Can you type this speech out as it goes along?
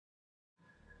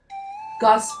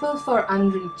Gospel for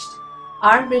Unreached.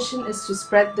 Our mission is to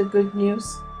spread the good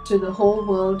news to the whole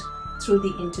world through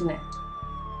the internet.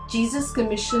 Jesus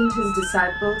commissioned his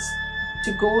disciples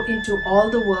to go into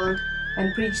all the world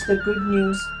and preach the good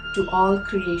news to all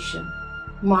creation.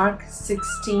 Mark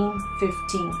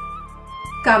 16:15.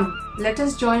 Come, let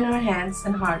us join our hands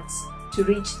and hearts to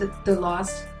reach the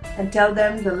lost and tell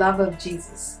them the love of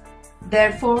Jesus.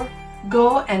 Therefore,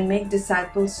 go and make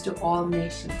disciples to all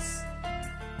nations.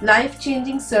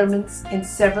 Life-changing sermons in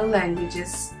several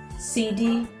languages,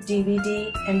 CD,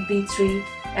 DVD, MP3,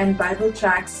 and Bible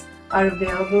tracts are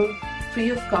available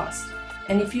free of cost.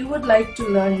 And if you would like to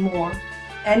learn more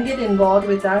and get involved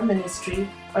with our ministry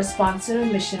or sponsor a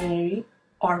missionary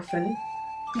orphan,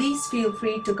 please feel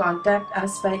free to contact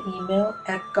us by email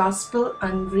at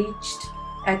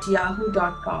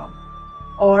gospelunreached@yahoo.com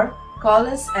or call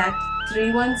us at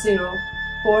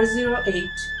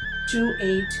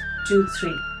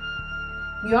 310-408-2823.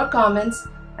 Your comments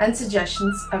and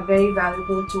suggestions are very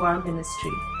valuable to our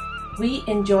ministry. We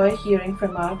enjoy hearing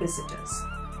from our visitors.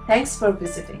 Thanks for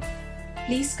visiting.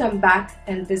 Please come back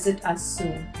and visit us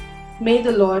soon. May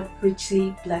the Lord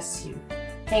richly bless you.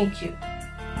 Thank you.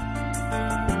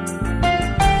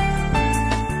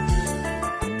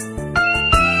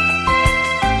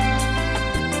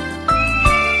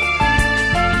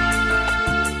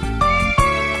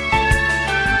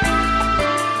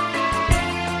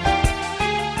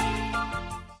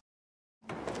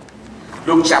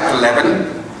 Luke chapter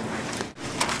 11,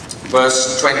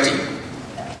 verse 20.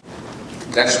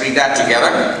 Let's read that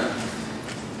together.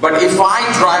 But if I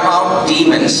drive out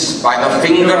demons by the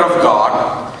finger of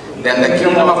God, then the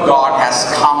kingdom of God has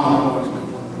come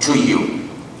to you.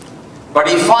 But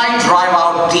if I drive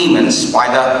out demons by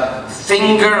the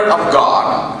finger of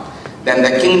God, then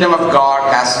the kingdom of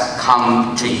God has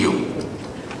come to you.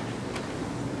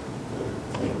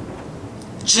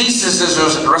 Jesus is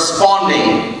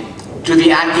responding to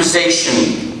the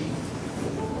accusation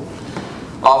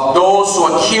of those who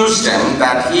accused him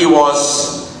that he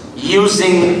was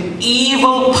using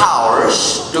evil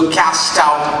powers to cast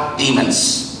out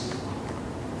demons.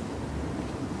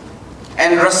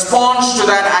 In response to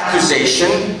that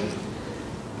accusation,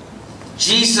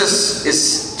 Jesus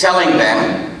is telling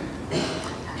them,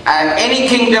 and any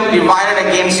kingdom divided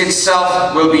against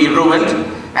itself will be ruined,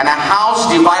 and a house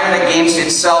divided against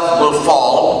itself will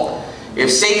fall. If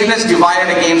Satan is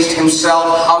divided against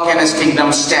himself, how can his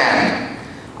kingdom stand?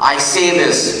 I say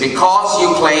this because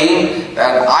you claim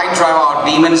that I drive out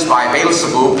demons by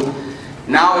Beelzebub.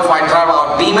 Now if I drive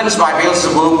out demons by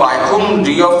Beelzebub, by whom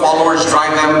do your followers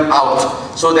drive them out?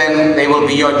 So then they will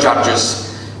be your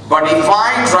judges. But if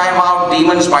I drive out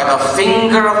demons by the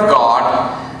finger of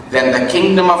God, then the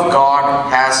kingdom of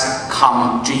God has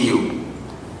come to you.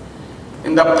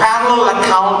 In the parallel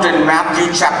account in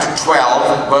Matthew chapter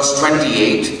 12, verse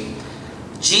 28,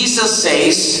 Jesus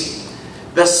says,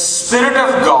 the Spirit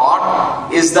of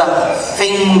God is the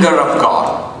finger of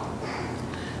God.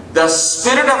 The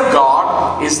Spirit of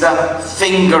God is the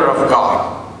finger of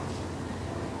God.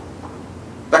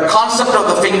 The concept of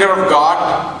the finger of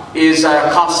God is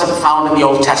a concept found in the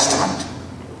Old Testament.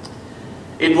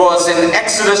 It was in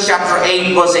Exodus chapter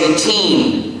 8, verse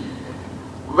 18,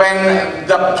 when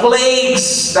the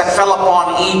plagues that fell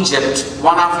upon Egypt,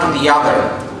 one after the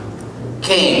other,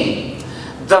 came,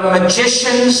 the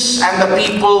magicians and the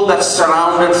people that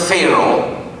surrounded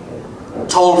Pharaoh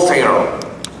told Pharaoh,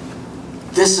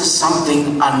 this is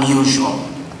something unusual.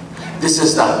 This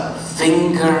is the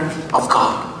finger of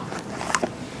God.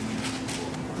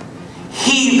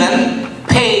 Heathen,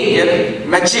 pagan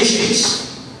magicians,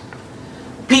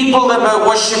 people that were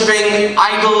worshipping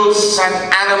idols and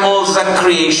animals and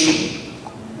creation,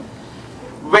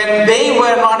 when they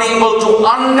were not able to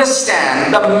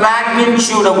understand the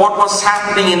magnitude of what was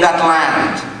happening in that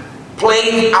land,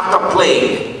 plague after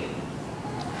plague,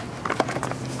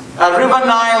 a river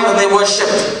Nile that they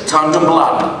worshipped turned to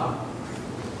blood.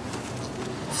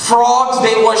 Frogs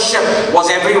they worshipped was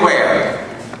everywhere.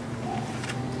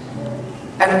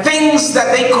 And things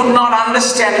that they could not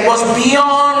understand, it was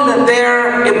beyond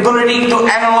their ability to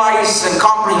analyze and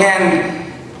comprehend.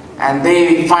 And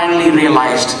they finally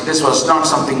realized this was not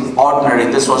something ordinary,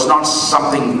 this was not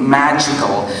something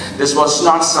magical, this was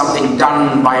not something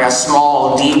done by a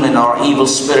small demon or evil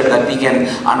spirit that we can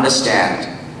understand.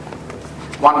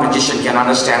 One magician can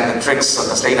understand the tricks of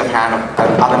the sleight of hand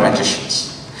of other magicians.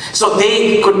 So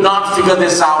they could not figure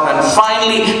this out, and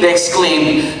finally they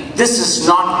exclaimed, this is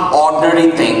not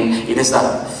ordinary thing, it is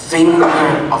the finger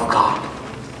of God.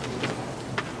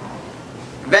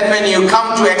 Then when you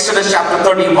come to Exodus chapter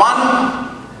 31,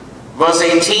 verse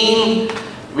 18,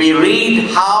 we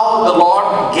read how the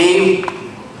Lord gave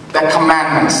the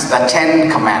commandments, the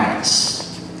 10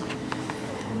 commandments.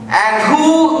 And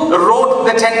who wrote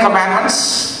the 10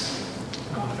 commandments?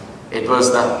 It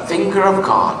was the finger of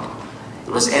God.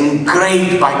 It was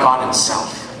engraved by God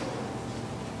Himself.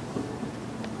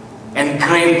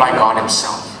 Engraved by God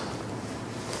Himself.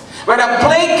 When a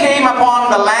plague came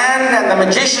upon the land and the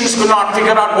magicians could not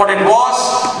figure out what it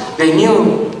was, they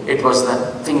knew it was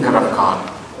the finger of God,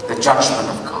 the judgment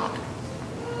of God.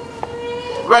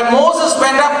 When Moses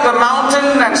went up the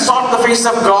mountain and sought the face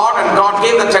of God, and God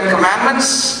gave the 10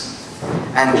 commandments,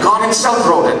 and God Himself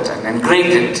wrote it and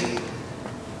engraved it,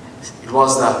 it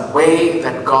was the way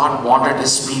that God wanted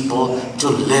His people to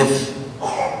live.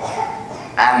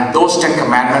 And those 10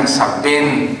 commandments have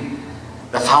been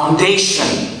the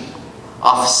foundation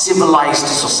of civilized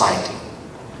society.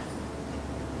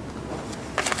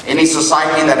 Any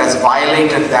society that has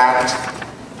violated that,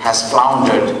 has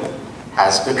floundered,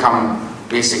 has become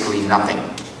basically nothing.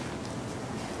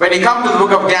 When you come to the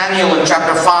book of Daniel in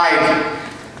chapter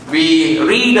 5, we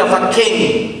read of a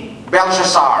king,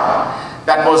 Belshazzar,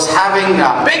 that was having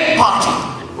a big party.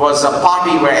 It was a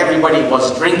party where everybody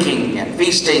was drinking and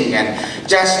feasting and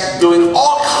just doing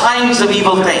all kinds of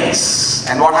evil things.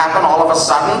 And what happened all of a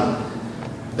sudden?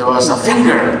 There was a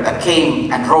finger that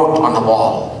came and wrote on the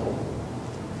wall.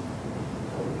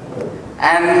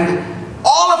 And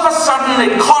all of a sudden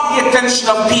it caught the attention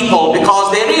of people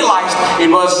because they realized it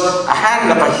was a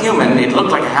hand of a human. It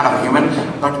looked like a hand of a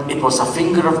human, but it was a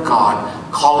finger of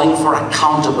God calling for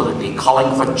accountability,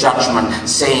 calling for judgment,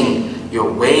 saying,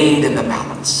 you're weighed in the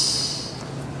balance.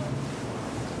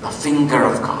 The finger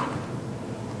of God.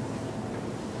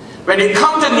 When you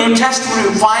come to the New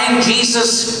Testament, you find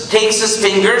Jesus takes His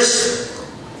fingers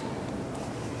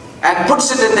and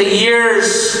puts it in the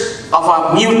ears of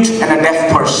a mute and a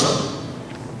deaf person.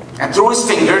 And through His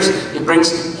fingers, He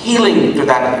brings healing to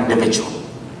that individual.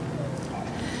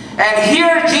 And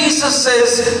here Jesus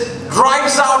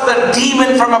drives out the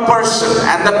demon from a person,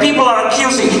 and the people are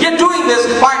accusing, you're doing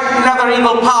this by another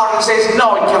evil power. And He says,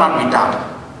 no, it cannot be done.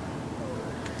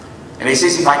 And He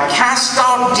says, if I cast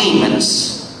out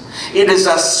demons, it is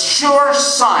a sure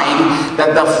sign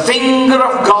that the finger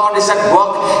of God is at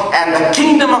work and the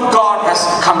kingdom of God has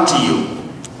come to you.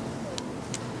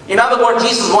 In other words,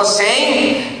 Jesus was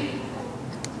saying,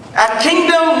 a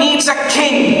kingdom needs a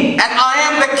king, and I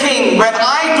am the king. When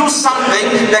I do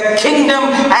something, the kingdom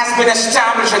has been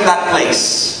established in that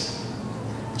place.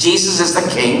 Jesus is the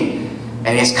king, and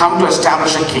He has come to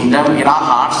establish a kingdom in our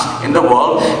hearts, in the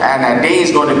world, and a day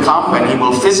is going to come when He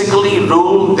will physically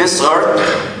rule this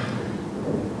earth.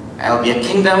 And it will be a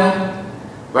kingdom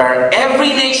where every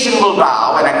nation will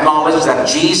bow and acknowledge that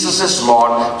Jesus is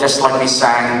Lord, just like we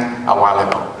sang a while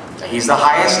ago. He's the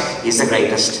highest, He's the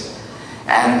greatest.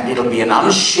 And it'll be an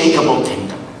unshakable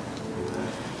kingdom,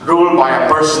 ruled by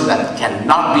a person that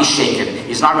cannot be shaken.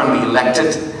 He's not going to be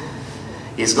elected.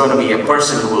 He's going to be a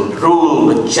person who will rule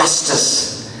with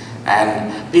justice,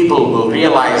 and people will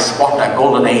realize what a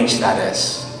golden age that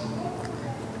is.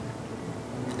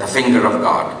 The finger of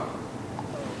God.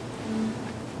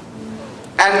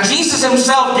 And Jesus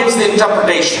Himself gives the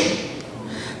interpretation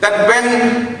that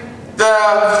when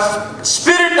the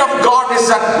Spirit of God is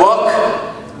at work,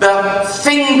 the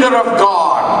finger of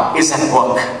God is at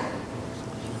work.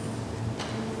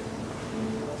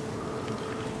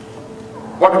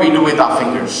 What do we do with our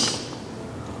fingers?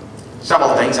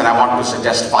 Several things, and I want to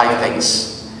suggest 5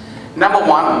 things. Number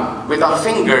 1, with our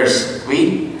fingers,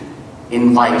 we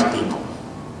invite people.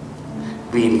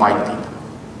 We invite people.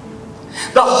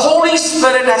 The Holy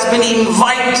Spirit has been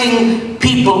inviting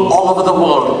people all over the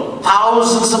world.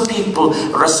 Thousands of people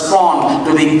respond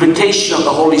to the invitation of the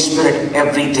Holy Spirit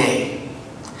every day.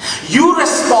 You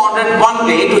responded one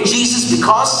day to Jesus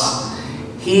because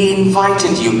He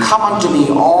invited you. Come unto me,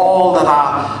 all that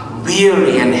are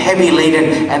weary and heavy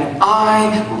laden, and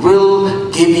I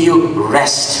will give you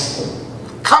rest.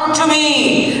 Come to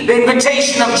me, the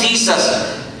invitation of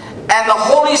Jesus. And the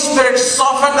Holy Spirit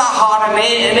softened our heart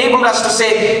and enabled us to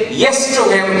say yes to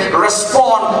Him,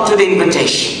 respond to the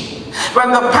invitation.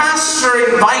 When the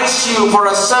pastor invites you for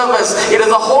a service, it is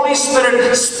the Holy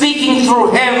Spirit speaking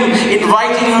through him,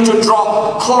 inviting you to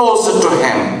draw closer to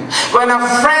Him. When a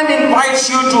friend invites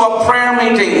you to a prayer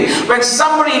meeting, when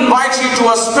somebody invites you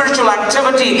to a spiritual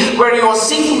activity where you are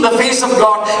seeking the face of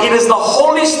God, it is the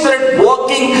Holy Spirit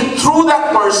working through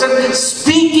that person,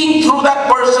 speaking through that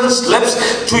person's lips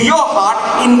to your heart,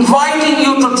 inviting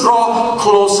you to draw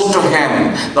closer to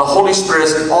Him. The Holy Spirit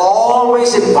is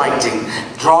always inviting.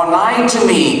 Draw nigh to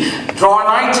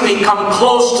me, come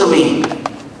close to me.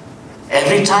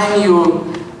 Every time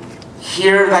you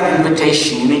hear that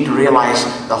invitation, you need to realize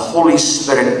the Holy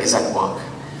Spirit is at work.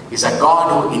 He's a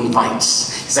God who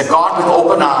invites. He's a God with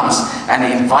open arms and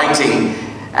inviting,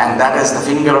 and that is the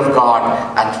finger of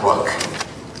God at work.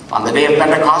 On the day of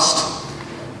Pentecost,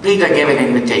 Peter gave an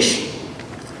invitation.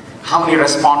 How many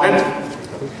responded?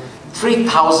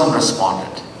 3,000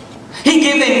 responded. He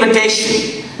gave the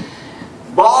invitation.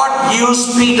 God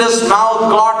used Peter's mouth,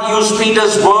 God used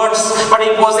Peter's words, but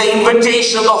it was the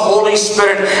invitation of the Holy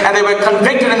Spirit, and they were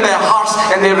convicted in their hearts,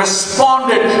 and they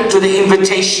responded to the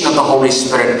invitation of the Holy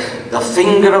Spirit. The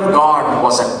finger of God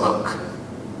was at work.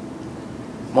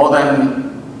 More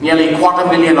than nearly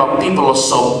 250,000 of people or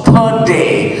so per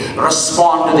day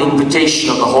respond to the invitation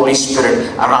of the Holy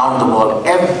Spirit around the world.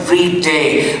 Every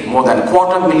day, more than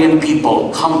 250,000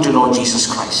 people come to know Jesus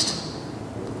Christ,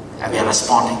 and they are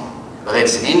responding. Whether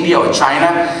it's in India or China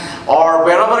or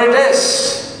wherever it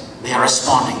is, they are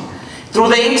responding. Through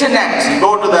the internet, you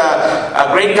go to the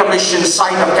Great Commission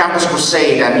site of Campus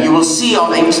Crusade, and you will see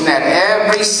on the internet,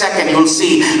 every second you will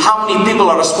see how many people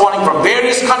are responding from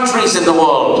various countries in the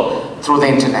world through the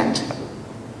internet.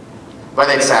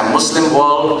 Whether it's a Muslim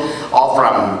world or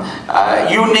from,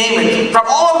 you name it, from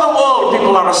all over the world,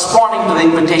 people are responding to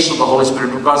the invitation of the Holy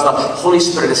Spirit, because the Holy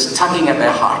Spirit is tugging at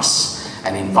their hearts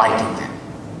and inviting them.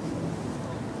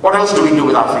 What else do we do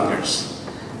with our fingers?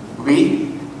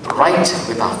 We write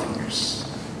with our fingers.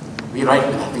 We write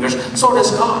with our fingers. So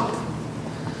does God.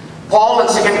 Paul in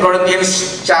 2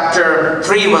 Corinthians chapter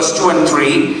 3 verse 2 and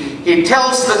 3, he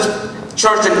tells the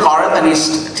church in Corinth, and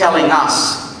he's telling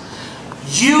us,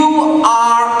 you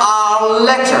are our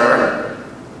letter,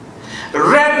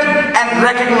 read and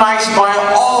recognized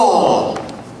by all.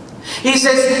 He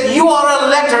says, you are a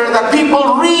letter that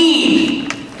people read.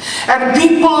 And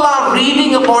people are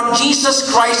reading about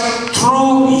Jesus Christ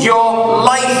through your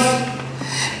life.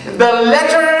 The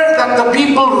letter that the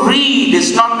people read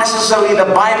is not necessarily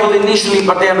the Bible initially,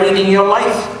 but they are reading your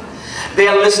life. They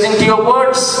are listening to your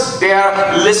words. They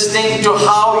are listening to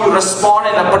how you respond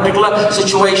in a particular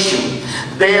situation.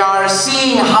 They are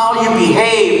seeing how you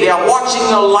behave. They are watching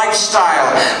your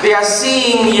lifestyle. They are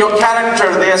seeing your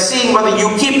character. They are seeing whether you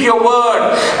keep your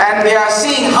word. And they are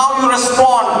seeing how you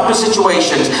respond to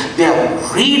situations. They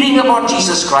are reading about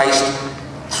Jesus Christ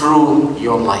through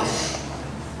your life.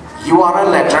 You are a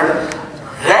letter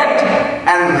read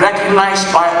and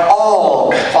recognized by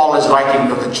all. Paul is writing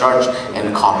to the church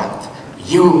in Corinth.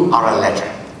 You are a letter.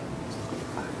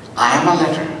 I am a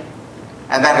letter.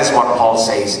 And that is what Paul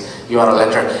says. You are a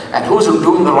letter. And who's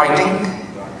doing the writing?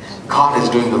 God is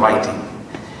doing the writing.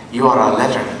 You are a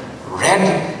letter, read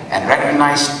and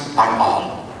recognized by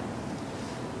all.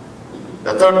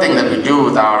 The third thing that we do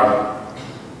with our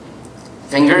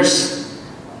fingers,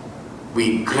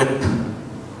 we grip.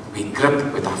 We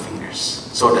grip with our fingers.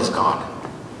 So does God.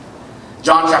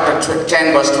 John chapter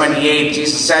 10 verse 28,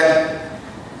 Jesus said,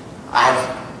 I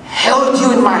have held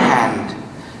you in my hand.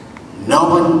 No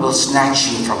one will snatch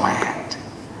you from my hand.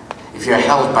 If you are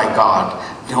held by God,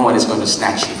 no one is going to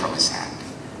snatch you from his hand.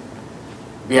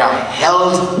 We are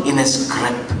held in his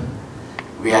grip.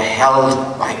 We are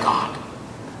held by God.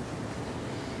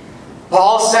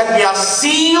 Paul said we are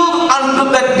sealed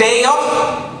unto the day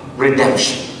of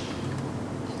redemption.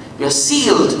 We are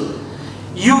sealed.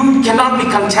 You cannot be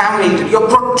contaminated. You are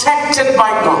protected by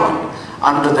God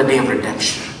unto the day of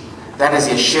redemption. That is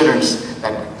the assurance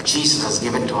that Jesus has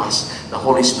given to us. The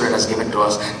Holy Spirit has given to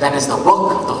us. That is the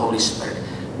work of the Holy Spirit,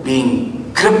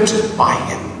 being gripped by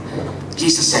him.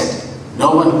 Jesus said,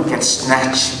 no one can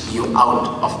snatch you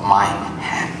out of my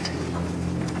hand.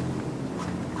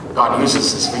 God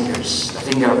uses his fingers. The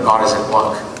finger of God is at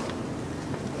work.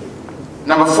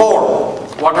 Number 4,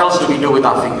 what else do we do with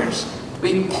our fingers?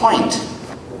 We point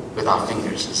with our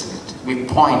fingers, isn't it? We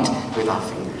point with our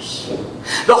fingers.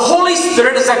 The Holy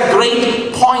Spirit is a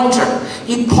great pointer.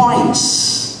 He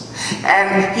points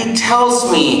and he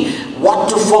tells me what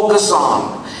to focus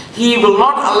on. He will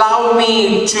not allow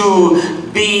me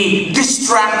to be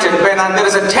distracted when there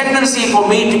is a tendency for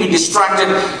me to be distracted.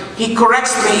 He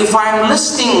corrects me if I'm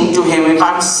listening to him, if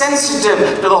I'm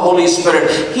sensitive to the Holy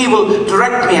Spirit. He will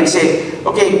direct me and say,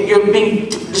 okay, you're being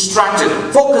distracted.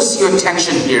 Focus your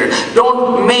attention here.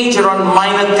 Don't major on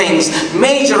minor things.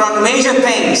 Major on major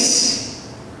things.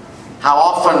 How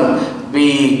often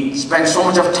we spend so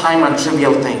much of time on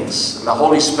trivial things. The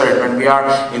Holy Spirit, when we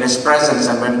are in his presence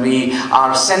and when we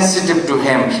are sensitive to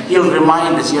him, he'll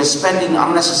remind us, you're spending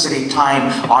unnecessary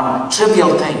time on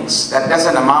trivial things. That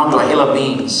doesn't amount to a hill of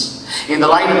beans. In the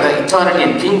light of the eternity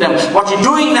and kingdom, what you're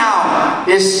doing now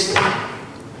is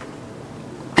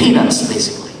peanuts,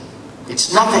 basically.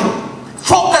 It's nothing.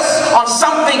 Focus on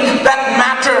something that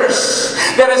matters.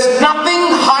 There is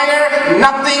nothing higher,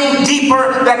 nothing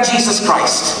deeper than Jesus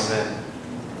Christ.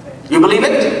 You believe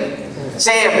it?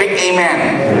 Say a big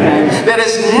amen. Amen. There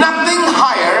is nothing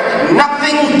higher,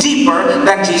 nothing deeper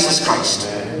than Jesus Christ.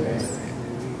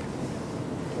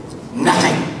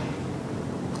 Nothing.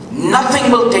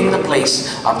 Nothing will take the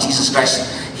place of Jesus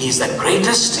Christ. He is the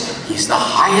greatest, He is the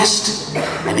highest,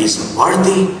 and He is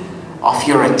worthy of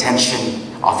your attention,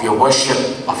 of your worship,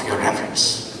 of your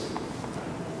reverence.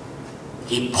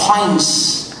 He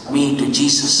points me to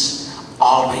Jesus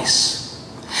always.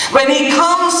 When He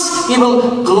comes, He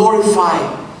will glorify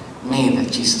me,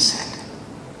 that Jesus said.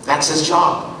 That's His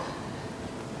job.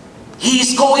 He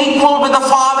is co-equal with the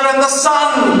Father and the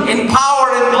Son in power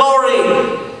and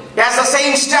glory. He has the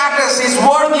same status. He is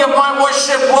worthy of my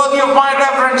worship, worthy of my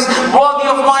reverence, worthy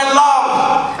of my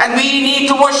love. And we need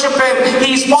to worship Him.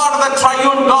 He is part of the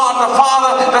triune God, the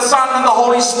Father, the Son, and the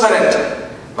Holy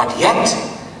Spirit. But yet,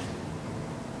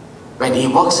 when He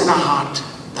works in our heart,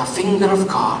 the finger of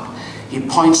God, He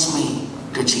points me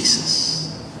to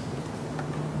Jesus.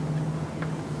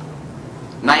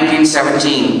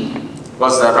 1917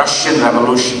 was the Russian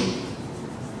Revolution,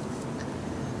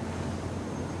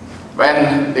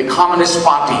 when the Communist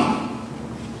Party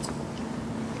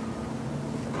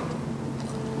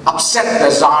upset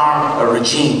the Tsar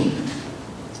regime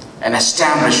and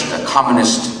established a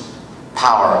communist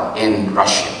power in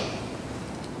Russia.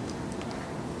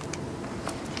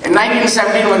 In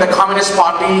 1917, when the Communist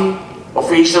Party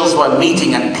officials were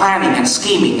meeting and planning and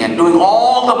scheming and doing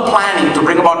all the planning to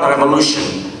bring about the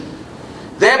revolution,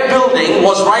 their building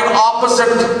was right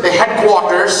opposite the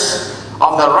headquarters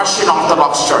of the Russian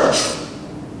Orthodox Church.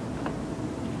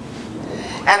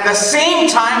 At the same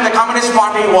time, the Communist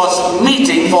Party was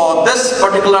meeting for this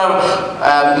particular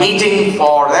meeting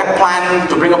for their plan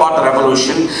to bring about the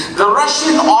revolution. The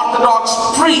Russian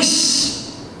Orthodox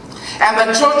priests and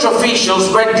the church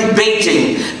officials were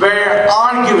debating, were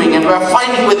arguing, and were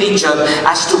fighting with each other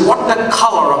as to what the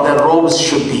color of their robes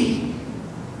should be.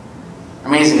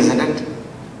 Amazing, isn't it?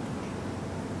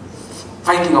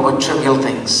 Fighting over trivial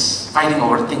things, fighting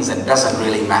over things that doesn't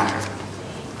really matter.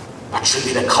 What should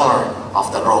be the color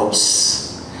of the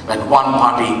robes? When one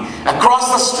party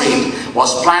across the street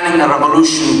was planning a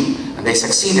revolution, and they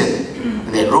succeeded, and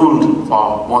they ruled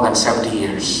for more than 70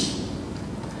 years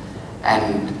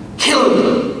and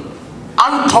killed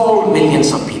untold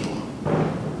millions of people.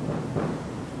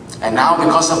 And now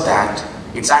because of that,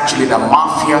 it's actually the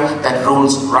mafia that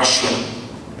rules Russia.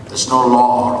 There's no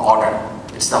law or order.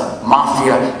 It's the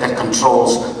mafia that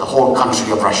controls the whole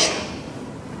country of Russia.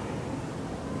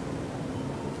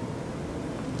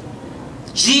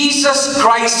 Jesus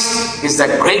Christ is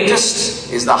the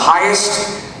greatest, is the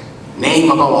highest name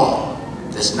above all.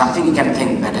 There's nothing you can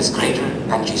think that is greater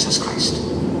than Jesus Christ.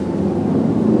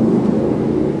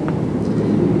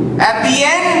 At the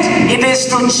end, it is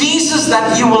to Jesus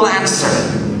that you will answer.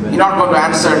 You're not going to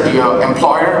answer to your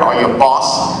employer or your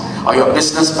boss or your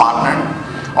business partner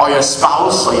or your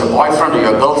spouse or your boyfriend or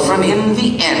your girlfriend. In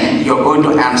the end, you're going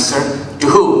to answer to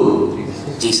who?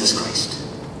 Jesus Christ.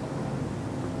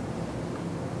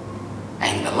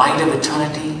 And in the light of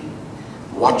eternity,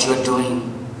 what you're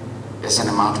doing doesn't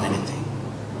amount to anything.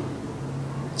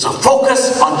 So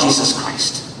focus on Jesus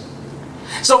Christ.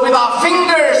 So with our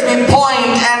fingers we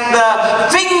point, and the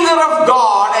finger of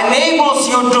God enables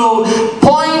you to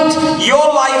point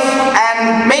your life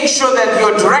and make sure that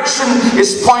your direction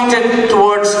is pointed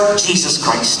towards Jesus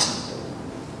Christ.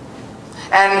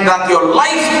 And that your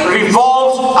life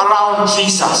revolves around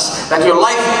Jesus. That your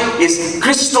life is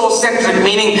Christocentric,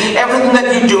 meaning everything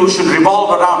that you do should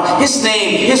revolve around His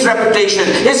name, His reputation,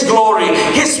 His glory,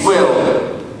 His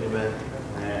will. Amen.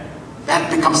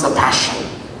 That becomes the passion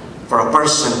for a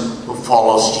person who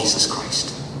follows Jesus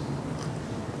Christ.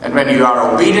 And when you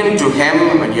are obedient to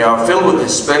Him, when you are filled with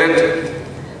His Spirit,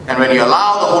 and when you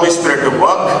allow the Holy Spirit to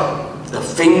work, the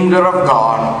finger of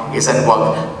God is at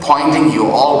work, pointing you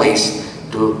always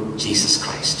to Jesus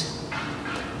Christ.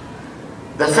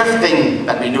 The fifth thing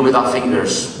that we do with our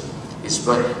fingers is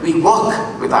we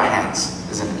work with our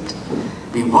hands, isn't it?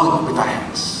 We work with our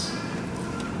hands.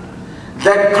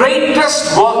 The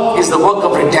greatest work is the work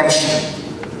of redemption.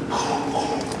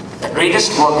 The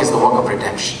greatest work is the work of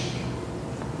redemption.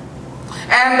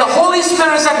 And the Holy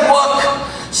Spirit is at work,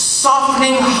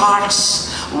 softening hearts,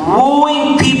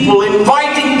 wooing people,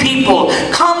 inviting people.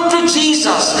 Come to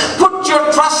Jesus. Put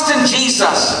your trust in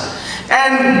Jesus.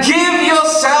 And give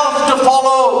yourself to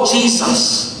follow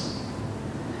Jesus.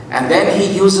 And then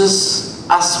He uses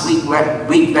us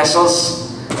weak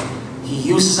vessels. He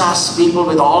uses us, people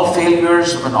with all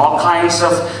failures and all kinds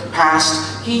of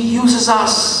past, He uses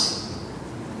us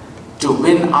to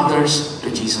win others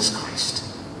to Jesus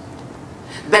Christ.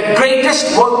 The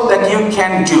greatest work that you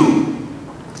can do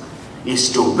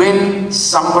is to win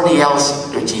somebody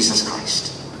else to Jesus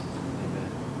Christ.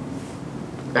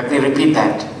 Let me repeat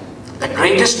that. The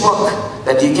greatest work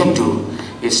that you can do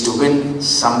is to win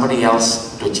somebody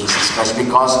else to Jesus Christ,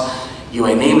 because you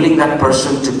are enabling that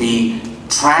person to be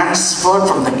transferred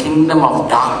from the kingdom of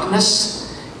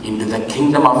darkness into the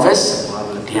kingdom of His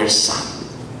dear Son.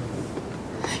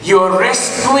 You are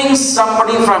rescuing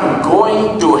somebody from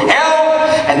going to hell,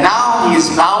 and now he is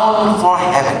bound for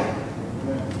heaven.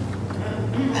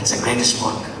 That's the greatest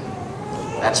work.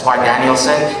 That's why Daniel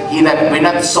said, he that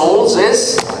winneth souls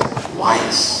is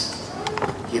wise.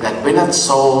 He that winneth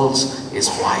souls is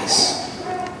wise.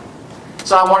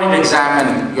 So I want you to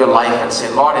examine your life and say,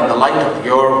 Lord, in the light of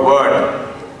your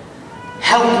word,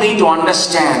 help me to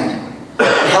understand,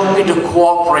 help me to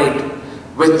cooperate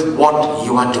with what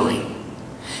you are doing.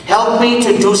 Help me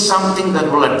to do something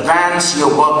that will advance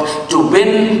your work to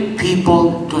win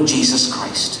people to Jesus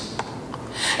Christ.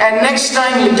 And next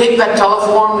time you take that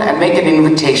telephone and make an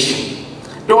invitation,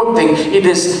 don't think it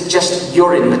is just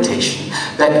your invitation,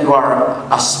 that you are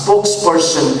a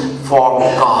spokesperson for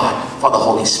God, for the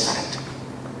Holy Spirit.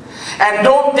 And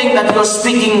don't think that you're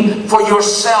speaking for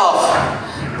yourself,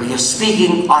 but you're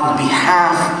speaking on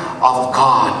behalf of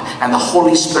God. And the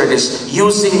Holy Spirit is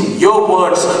using your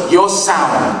words, your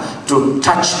sound, to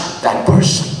touch that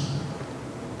person.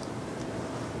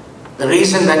 The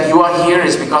reason that you are here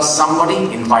is because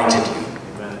somebody invited you.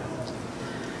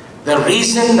 The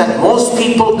reason that most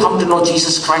people come to know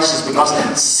Jesus Christ is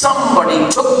because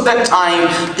somebody took the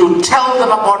time to tell them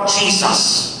about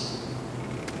Jesus.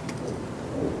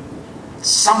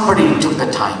 Somebody took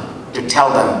the time to tell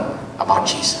them about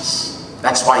Jesus.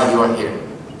 That's why you are here.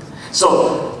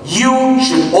 So you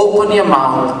should open your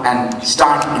mouth and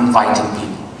start inviting people.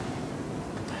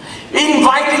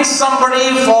 Inviting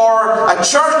somebody for a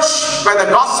church where the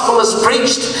gospel is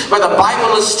preached, where the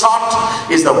Bible is taught,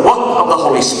 is the work of the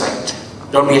Holy Spirit.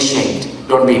 Don't be ashamed.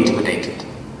 Don't be intimidated.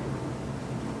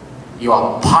 You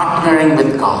are partnering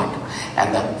with God,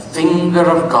 and the finger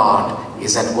of God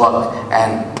is at work.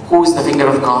 And who is the finger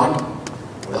of God?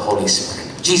 The Holy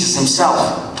Spirit. Jesus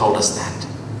Himself told us that.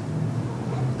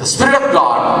 The Spirit of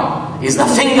God is the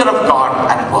finger of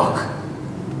God at work.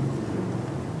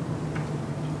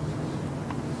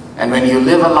 And when you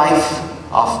live a life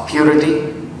of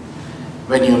purity,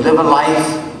 when you live a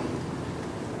life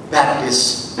that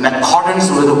is in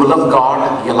accordance with the will of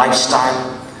God, your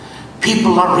lifestyle,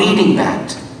 people are reading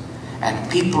that,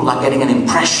 and people are getting an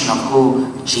impression of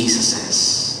who Jesus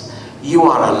is. You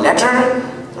are a letter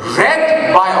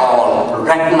read by all,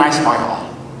 recognized by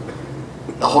all.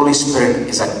 The Holy Spirit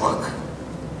is at work.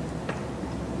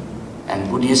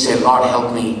 And would you say, Lord,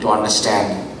 help me to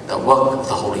understand the work of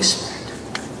the Holy Spirit?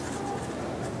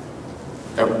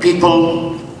 There are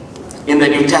people in the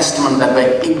New Testament that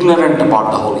were ignorant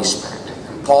about the Holy Spirit.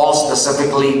 Paul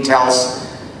specifically tells,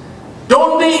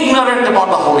 don't be ignorant about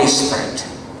the Holy Spirit.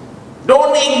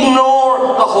 Don't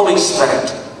ignore the Holy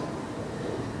Spirit.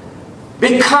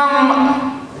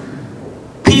 Become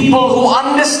people who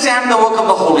understand the work of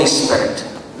the Holy Spirit.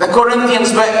 The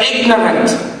Corinthians were ignorant.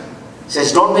 He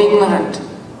says, don't be ignorant.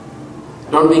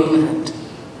 Don't be ignorant.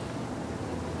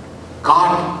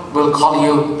 God will call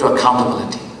you to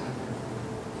accountability.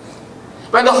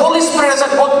 When the Holy Spirit is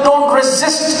at work, don't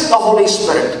resist the Holy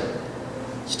Spirit.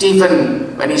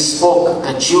 Stephen, when he spoke,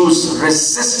 the Jews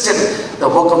resisted the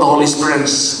work of the Holy Spirit.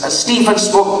 Stephen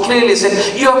spoke clearly, he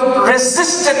said, you have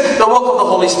resisted the work of the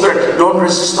Holy Spirit. Don't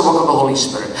resist the work of the Holy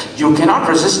Spirit. You cannot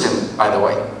resist Him, by the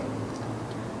way.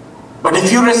 But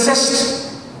if you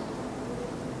resist,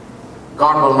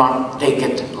 God will not take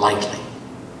it lightly.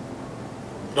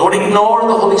 Don't ignore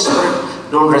the Holy Spirit.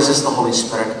 Don't resist the Holy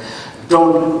Spirit.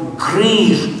 Don't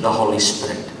grieve the Holy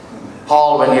Spirit.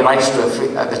 Paul, when he writes to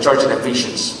the church in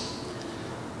Ephesians,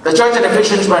 the church in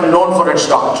Ephesians were known for its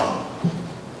doctrine,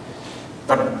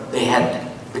 but they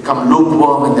had become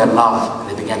lukewarm in their love, and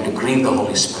they began to grieve the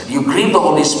Holy Spirit. You grieve the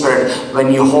Holy Spirit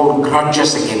when you hold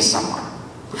grudges against someone.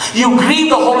 You grieve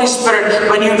the Holy Spirit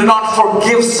when you do not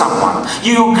forgive someone.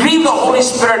 You grieve the Holy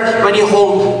Spirit when you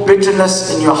hold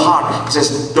bitterness in your heart. He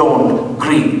says, don't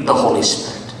grieve the Holy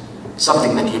Spirit.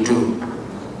 Something that you do.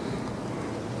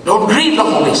 Don't grieve the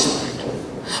Holy Spirit.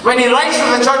 When he writes to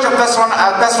the church of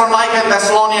Thessalonica and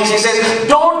Thessalonians, he says,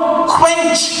 don't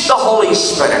quench the Holy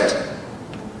Spirit.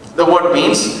 The word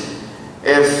means,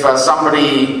 if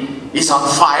somebody is on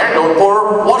fire, don't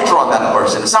pour water on that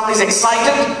person. If somebody's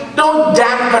excited, don't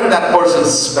dampen that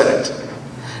person's spirit.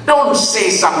 Don't say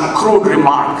some crude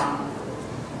remark.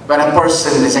 when a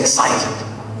person is excited.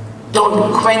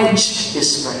 Don't quench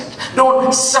his spirit.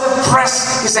 Don't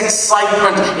suppress his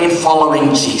excitement in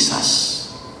following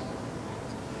Jesus.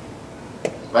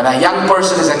 When a young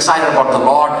person is excited about the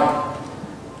Lord,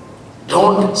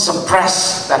 don't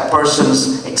suppress that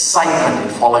person's excitement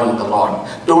in following the Lord.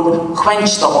 Don't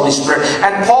quench the Holy Spirit.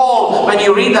 And Paul, when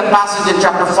you read that passage in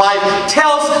chapter 5,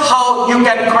 tells how you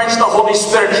can quench the Holy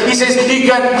Spirit. He says you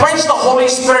can quench the Holy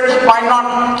Spirit by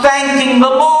not thanking the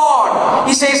Lord.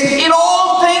 He says, in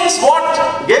all things,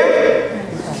 what? Give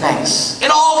thanks. In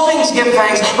all things give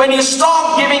thanks. When you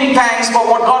stop giving thanks for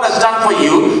what God has done for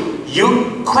you,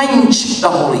 you quench the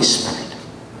Holy Spirit.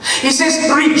 He says,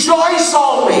 rejoice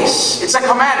always. It's a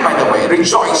command, by the way.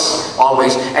 Rejoice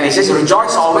always. And he says,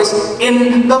 rejoice always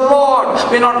in the Lord.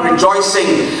 We're not rejoicing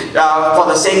for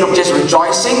the sake of just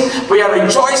rejoicing. We are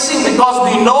rejoicing because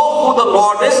we know who the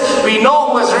Lord is. We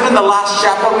know who has written the last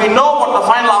chapter. We know what the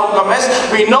final outcome is.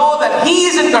 We know that He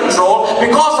is in control.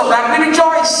 Because of that, we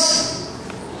rejoice.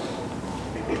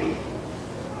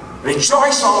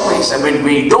 Rejoice always. And when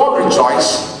we don't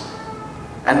rejoice,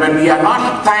 and when we are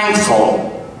not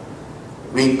thankful,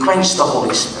 we quench the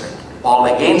Holy Spirit.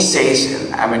 Paul again says,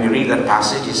 and when you read that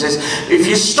passage, he says, if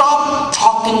you stop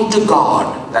talking to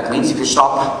God, that means if you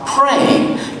stop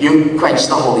praying, you quench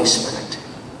the Holy Spirit.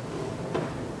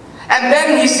 And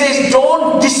then he says,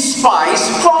 don't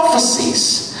despise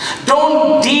prophecies.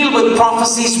 Don't deal with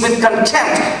prophecies with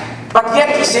contempt. But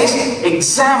yet he says,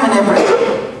 examine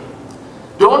everything.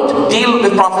 Don't deal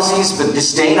with prophecies with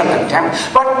disdain or contempt,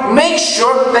 but make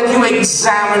sure that you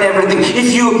examine everything.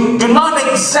 If you do not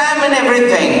examine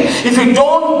everything, if you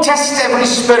don't test every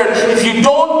spirit, if you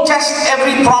don't test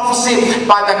every prophecy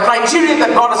by the criteria that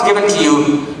God has given to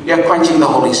you, you are quenching the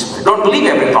Holy Spirit. Don't believe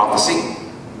every prophecy.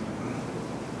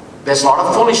 There's a lot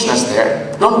of foolishness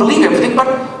there. Don't believe everything,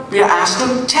 but we are asked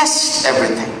to test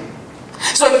everything.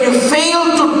 So if you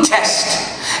fail to test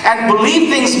and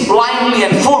believe things blindly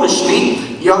and foolishly,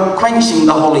 you're quenching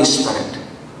the Holy Spirit.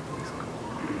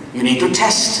 You need to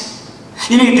test.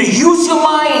 You need to use your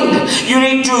mind. You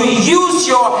need to use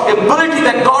your ability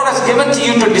that God has given to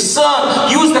you to discern.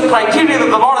 Use the criteria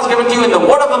that the Lord has given to you in the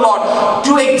Word of the Lord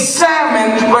to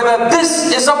examine whether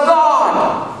this is of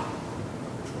God.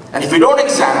 And if you don't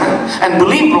examine and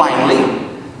believe blindly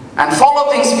and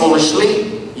follow things foolishly,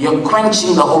 you're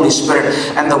quenching the Holy Spirit,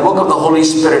 and the work of the Holy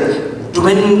Spirit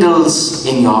dwindles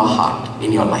in your heart,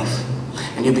 in your life,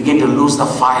 and you begin to lose the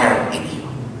fire in you.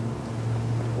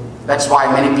 That's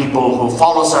why many people who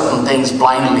follow certain things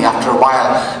blindly, after a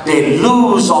while, they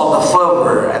lose all the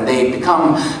fervor and they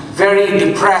become very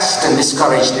depressed and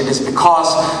discouraged. It is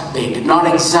because they did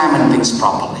not examine things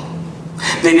properly.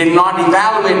 They did not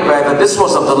evaluate whether this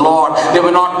was of the Lord. They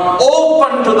were not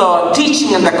open to the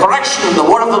teaching and the correction of the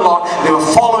Word of the Lord. They were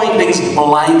following things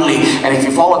blindly. And if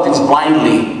you follow things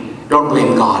blindly, don't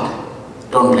blame God.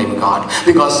 Don't blame God.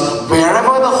 Because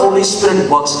wherever the Holy Spirit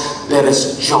works, there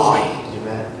is joy.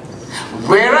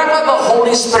 Wherever the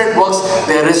Holy Spirit works,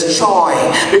 there is joy.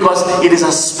 Because it is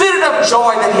a spirit of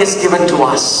joy that He has given to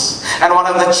us. And one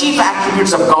of the chief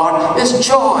attributes of God is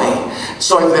joy.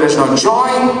 So if there is no joy,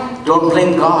 don't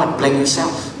blame God. Blame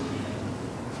yourself.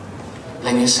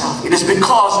 Blame yourself. It is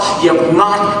because you have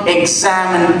not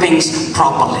examined things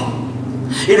properly.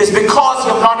 It is because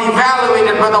you have not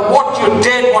evaluated whether what you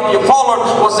did, what you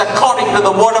followed, was according to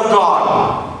the Word of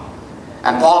God.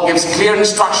 And Paul gives clear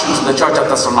instructions to the church of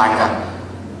Thessalonica.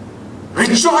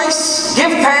 Rejoice,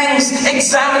 give thanks,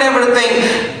 examine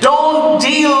everything. Don't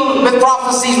deal with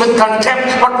prophecies with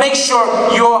contempt, but make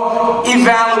sure you're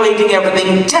evaluating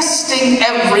everything, testing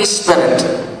every spirit.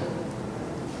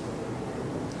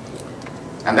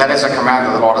 And that is a command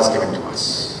that the Lord has given to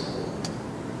us.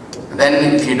 And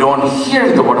then if you don't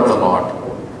hear the word of the Lord,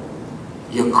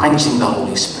 you're quenching the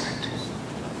Holy Spirit.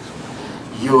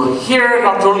 You hear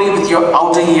not only with your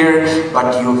outer ear,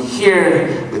 but you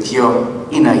hear with your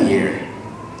inner ear.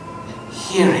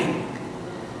 Hearing.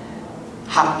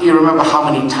 You remember how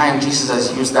many times Jesus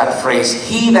has used that phrase,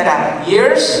 he that hath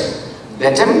ears,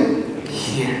 let him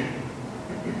hear.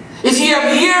 If you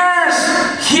have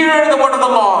ears, hear the word of the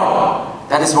Lord.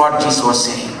 That is what Jesus was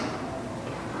saying.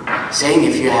 Saying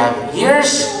if you have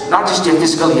ears, not just your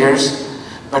physical ears,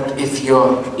 but if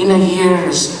your inner ear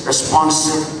is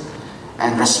responsive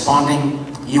and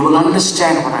responding, you will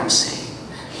understand what I'm saying.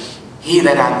 He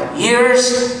that hath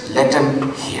ears, let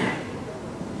him hear.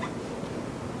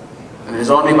 And it is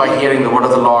only by hearing the word of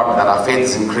the Lord that our faith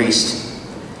is increased,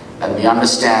 and we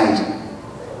understand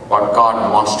what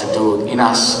God wants to do in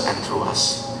us and through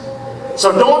us.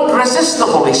 So don't resist the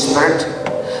Holy Spirit.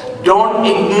 Don't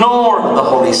ignore the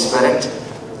Holy Spirit.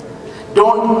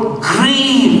 Don't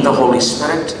grieve the Holy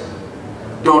Spirit.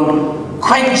 Don't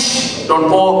quench, don't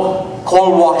pour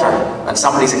cold water when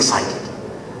somebody's excited.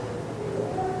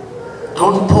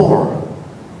 Don't pour.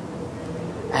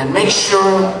 And make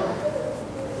sure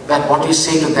that what you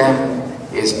say to them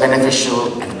is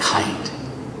beneficial and kind.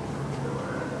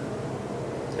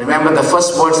 Remember, the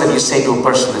first words that you say to a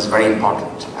person is very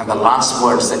important, and the last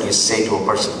words that you say to a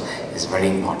person is very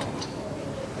important.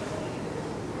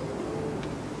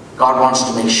 God wants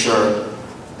to make sure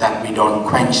that we don't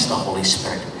quench the Holy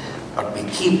Spirit, but we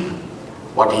keep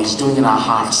what He's doing in our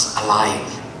hearts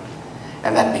alive,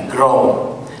 and that we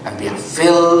grow and we are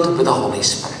filled with the Holy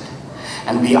Spirit.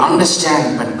 And we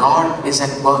understand when God is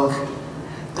at work,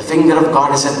 the finger of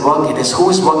God is at work. It is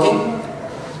who is working?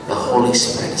 The Holy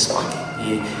Spirit is working.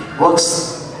 He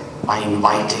works by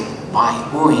inviting, by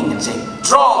wooing and saying,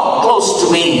 draw close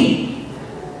to me.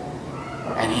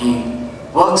 And He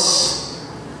works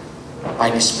by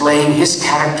displaying His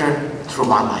character through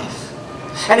my life.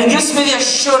 And He gives me the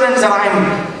assurance that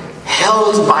I'm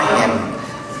held by Him,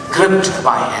 gripped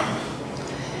by Him.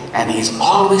 And He's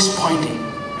always pointing,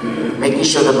 making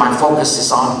sure that my focus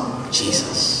is on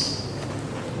Jesus.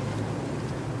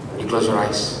 You close your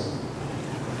eyes.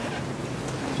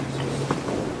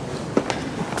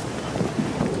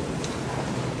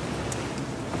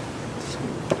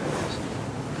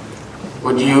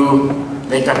 Would you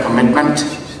make a commitment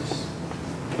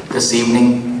this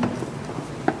evening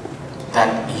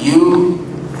that you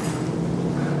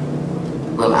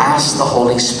will ask the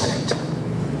Holy Spirit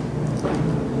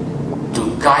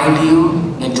to guide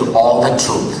you into all the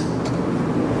truth?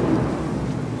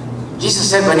 Jesus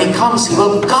said when He comes, He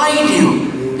will guide you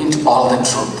into all the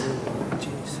truth.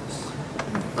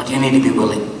 But you need to be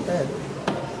willing.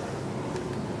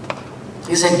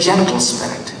 He's a gentle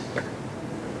Spirit.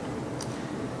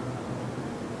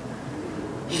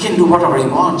 He can do whatever He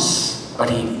wants, but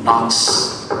He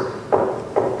knocks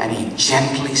and He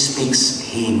gently speaks,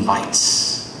 He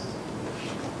invites.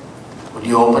 Would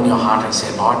you open your heart and say,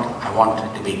 Lord, I want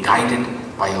to be guided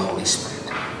by your Holy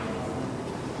Spirit.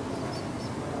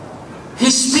 He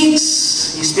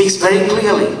speaks very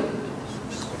clearly.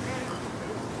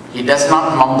 He does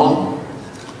not mumble.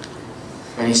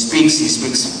 When He speaks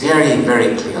very,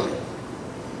 very clearly.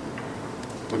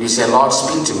 Would you say, Lord,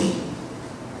 speak to me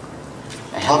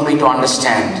and help me to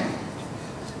understand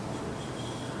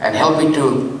and help me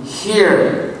to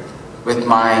hear with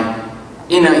my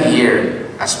inner ear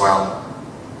as well,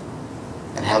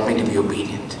 and help me to be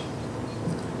obedient.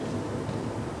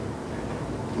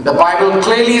 The Bible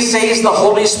clearly says the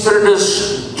Holy Spirit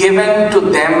is given to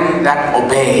them that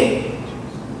obey.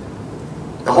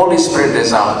 The Holy Spirit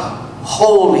is a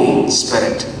Holy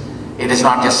Spirit. It is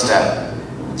not just a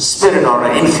spirit or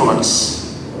an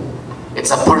influence.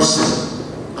 It's a person.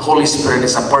 The Holy Spirit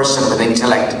is a person with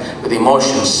intellect, with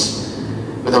emotions,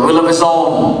 with a will of his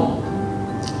own,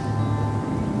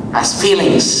 has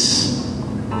feelings,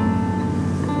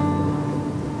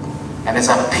 and is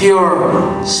a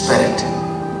pure spirit.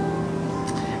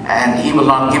 And He will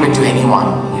not give it to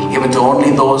anyone. He'll give it to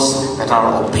only those that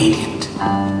are obedient.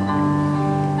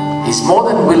 He's more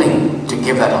than willing to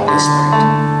give that Holy Spirit.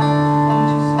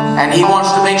 And He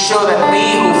wants to make sure that we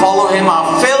who follow Him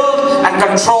are filled and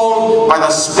controlled by the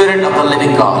Spirit of the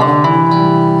living God.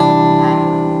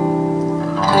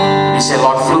 You say,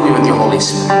 Lord, fill me with your Holy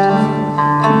Spirit.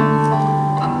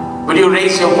 Would you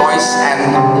raise your voice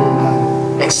and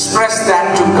express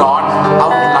that to God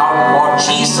out loud? Lord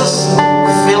Jesus,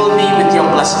 fill me with your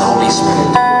blessed Holy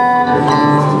Spirit.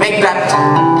 Make that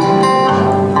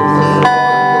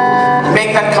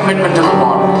commitment to the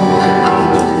Lord.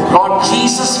 Lord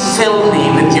Jesus, fill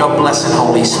me with your blessed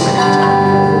Holy Spirit.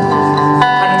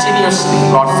 Continuously,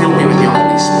 Lord, fill me with your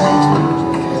Holy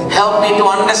Spirit. Help me to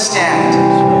understand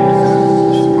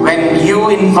when you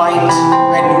invite,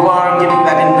 when you are giving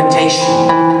that invitation,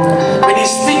 when you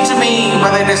speak to me,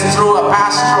 whether it is through a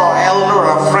pastor or elder or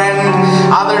a friend,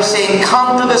 others saying,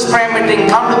 come to this prayer meeting,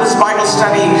 come to this Bible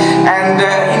study, and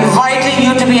inviting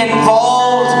you to be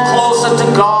involved closer to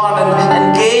God and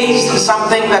engaged in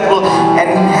something that will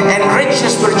enrich your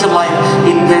spiritual life.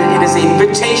 It is the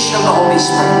invitation of the Holy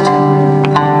Spirit.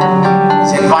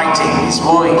 He's inviting, He's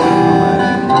wooing,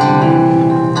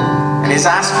 and He's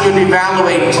asking you to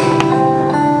evaluate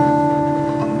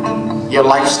your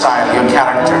lifestyle, your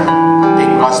character,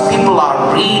 because people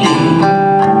are reading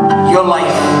your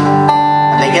life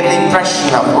and they get the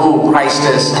impression of who Christ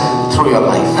is through your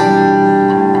life.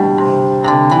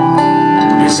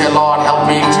 You say, Lord, help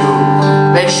me to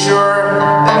make sure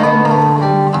that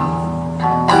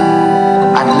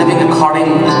I'm living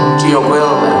according to your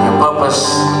will and your purpose,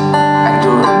 and to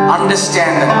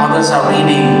understand that others are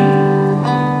reading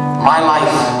my life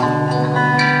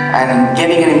and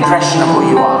getting an impression of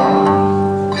who you are.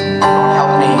 Lord,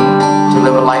 help me to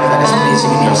live a life that is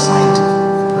pleasing in your sight.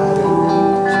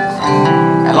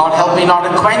 And Lord, help me not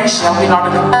to quench, help me not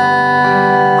to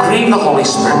grieve the Holy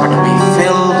Spirit, but to be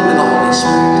filled with the Holy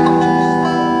Spirit.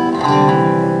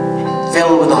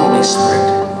 Filled with the Holy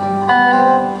Spirit.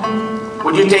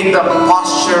 Would you take the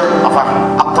posture of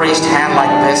an upraised hand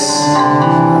like this,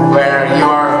 where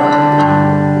you're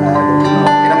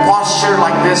in a posture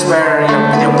like this, where you're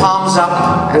with your palms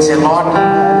up, and say, Lord,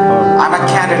 I'm a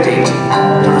candidate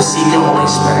to receive your Holy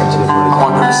Spirit. I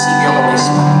want to receive your Holy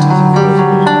Spirit.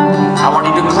 I want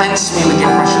you to cleanse me with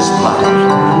your precious blood.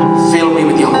 Fill me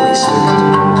with your Holy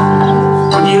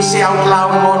Spirit. Would you say out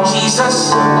loud, Lord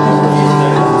Jesus,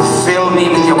 fill me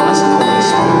with your blessed Holy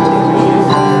Spirit.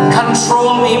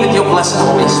 Control me with your blessed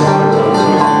Holy Spirit.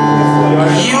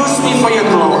 Use me for your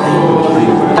glory.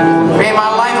 May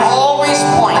my life always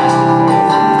point,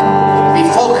 be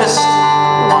focused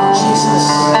on Jesus.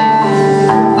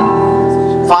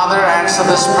 Father, answer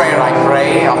this prayer, I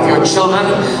pray, of your children.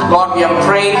 Lord, we have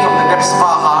prayed from the depths of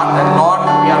our heart, and Lord,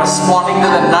 we are responding to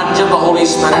the nudge of the Holy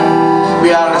Spirit.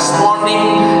 We are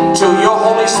responding to your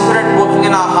Holy Spirit working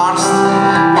in our hearts.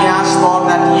 We ask, Lord,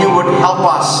 that you would help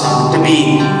us to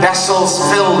be vessels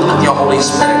filled with your Holy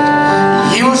Spirit,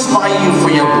 used by you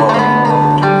for your glory.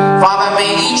 Father,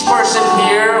 may each person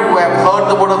here who have heard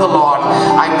the word of the Lord,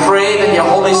 I pray that your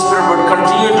Holy Spirit would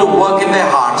continue to work in their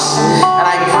hearts. And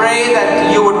I pray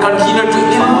that you would continue to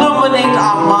illuminate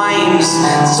our minds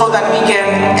so that we can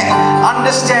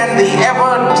understand the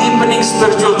ever-deepening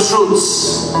spiritual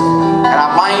truths. And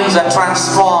our minds are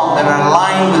transformed and are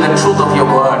aligned with the truth of your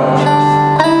word.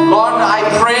 Lord, I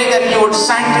pray that you would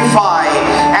sanctify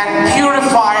and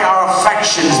purify our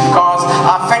affections, because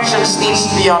our affections needs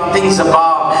to be on things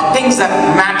above, things that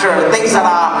matter, things that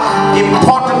are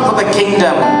important for the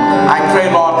kingdom. I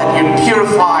pray, Lord, that you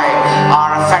purify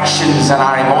our affections and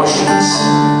our emotions.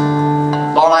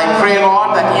 Lord, I pray,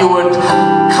 Lord, that you would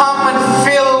come and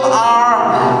fill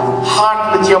our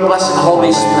heart with your blessed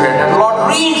Holy Spirit. And Lord,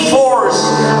 reinforce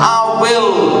our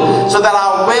will so that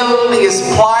our will is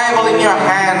pliable in your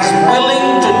hands,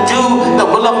 willing to do the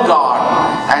will of God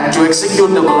and to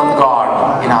execute the will of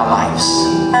God in our lives.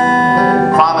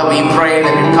 Father, we pray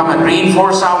that you come and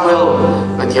reinforce our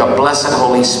will with your blessed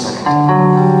Holy Spirit.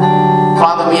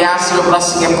 Father, we ask your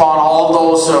blessing upon all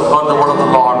those who have heard the word of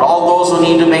the Lord, all those who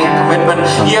need to make a commitment.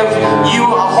 You,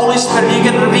 Holy Spirit, you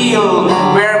can reveal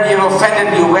where we have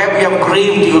offended you, where we have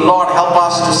grieved you. Lord, help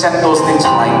us to set those things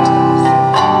right.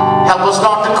 Help us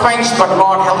not to quench, but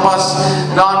Lord, help us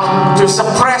not to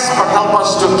suppress, but help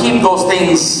us to keep those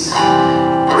things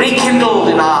rekindled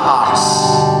in our hearts,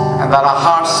 and that our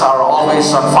hearts are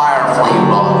always on fire for you,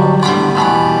 Lord.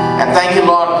 And thank you,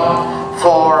 Lord,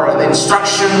 for the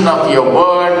instruction of your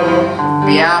word.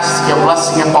 We ask your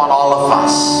blessing upon all of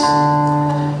us.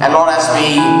 And Lord, as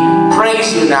we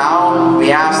praise you now,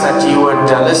 we ask that you would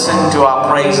listen to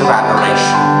our praise of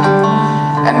adoration.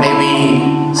 And may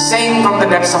we sing from the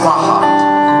depths of our heart,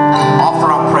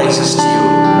 offer our praises to you,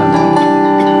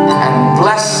 and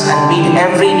bless and meet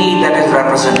every need that is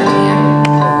represented here.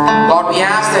 Lord, we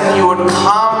ask that you would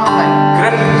come and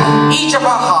grip each of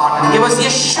our heart and give us the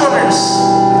assurance,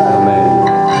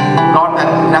 Lord,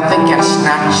 that nothing can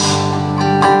snatch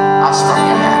us from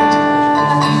your hand.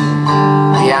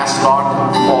 We ask, Lord,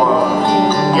 for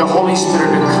your Holy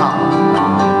Spirit to come